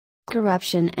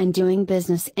Corruption and Doing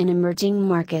Business in Emerging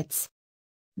Markets.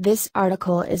 This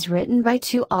article is written by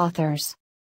two authors.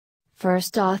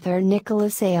 First author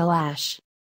Nicholas A. Lash.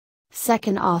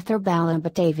 Second author Bala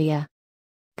Batavia.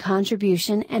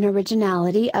 Contribution and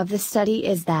originality of the study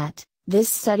is that this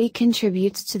study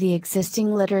contributes to the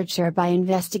existing literature by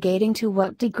investigating to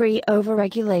what degree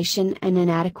overregulation and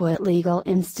inadequate legal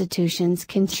institutions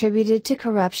contributed to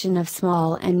corruption of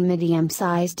small and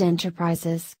medium-sized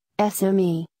enterprises,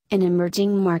 SME, in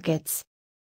emerging markets.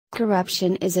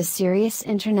 Corruption is a serious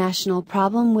international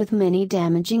problem with many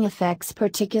damaging effects,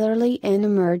 particularly in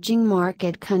emerging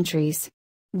market countries.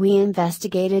 We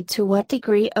investigated to what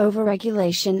degree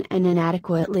overregulation and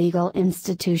inadequate legal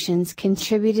institutions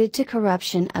contributed to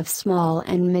corruption of small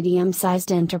and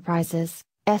medium-sized enterprises,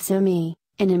 SME,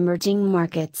 in emerging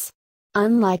markets.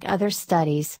 Unlike other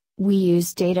studies, we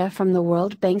use data from the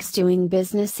World Bank's Doing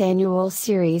Business annual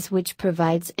series, which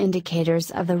provides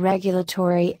indicators of the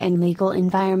regulatory and legal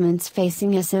environments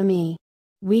facing SME.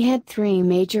 We had three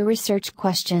major research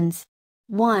questions.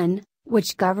 1.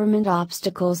 Which government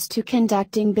obstacles to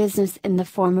conducting business in the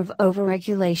form of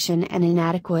overregulation and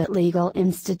inadequate legal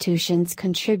institutions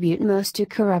contribute most to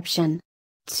corruption?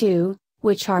 2.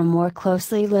 Which are more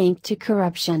closely linked to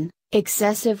corruption,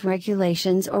 excessive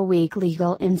regulations or weak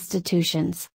legal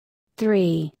institutions?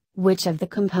 3. Which of the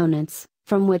components,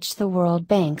 from which the World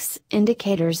Bank's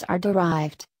indicators are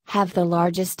derived, have the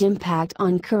largest impact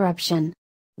on corruption?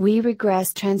 We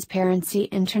regressed Transparency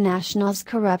International's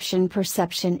Corruption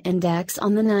Perception Index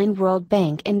on the 9 World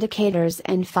Bank indicators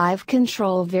and 5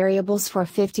 control variables for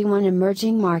 51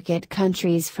 emerging market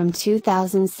countries from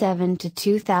 2007 to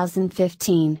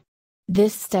 2015.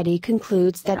 This study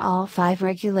concludes that all 5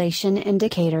 regulation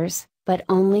indicators, but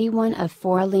only 1 of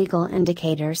 4 legal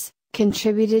indicators,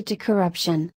 contributed to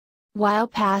corruption. While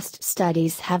past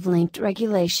studies have linked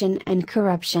regulation and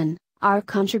corruption, our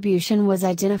contribution was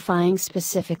identifying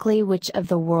specifically which of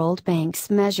the World Bank's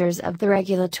measures of the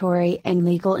regulatory and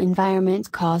legal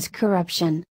environment cause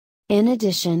corruption. In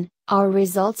addition, our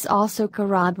results also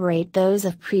corroborate those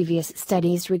of previous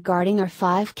studies regarding our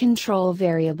 5 control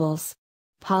variables.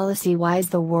 Policy-wise,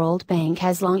 the World Bank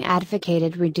has long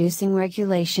advocated reducing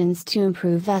regulations to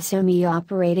improve SME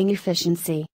operating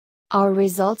efficiency. Our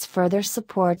results further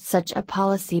support such a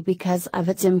policy because of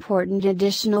its important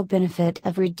additional benefit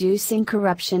of reducing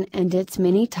corruption and its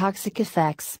many toxic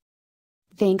effects.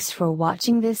 Thanks for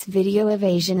watching this video of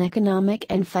Asian Economic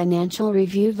and Financial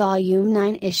Review Volume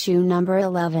 9 Issue Number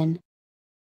 11.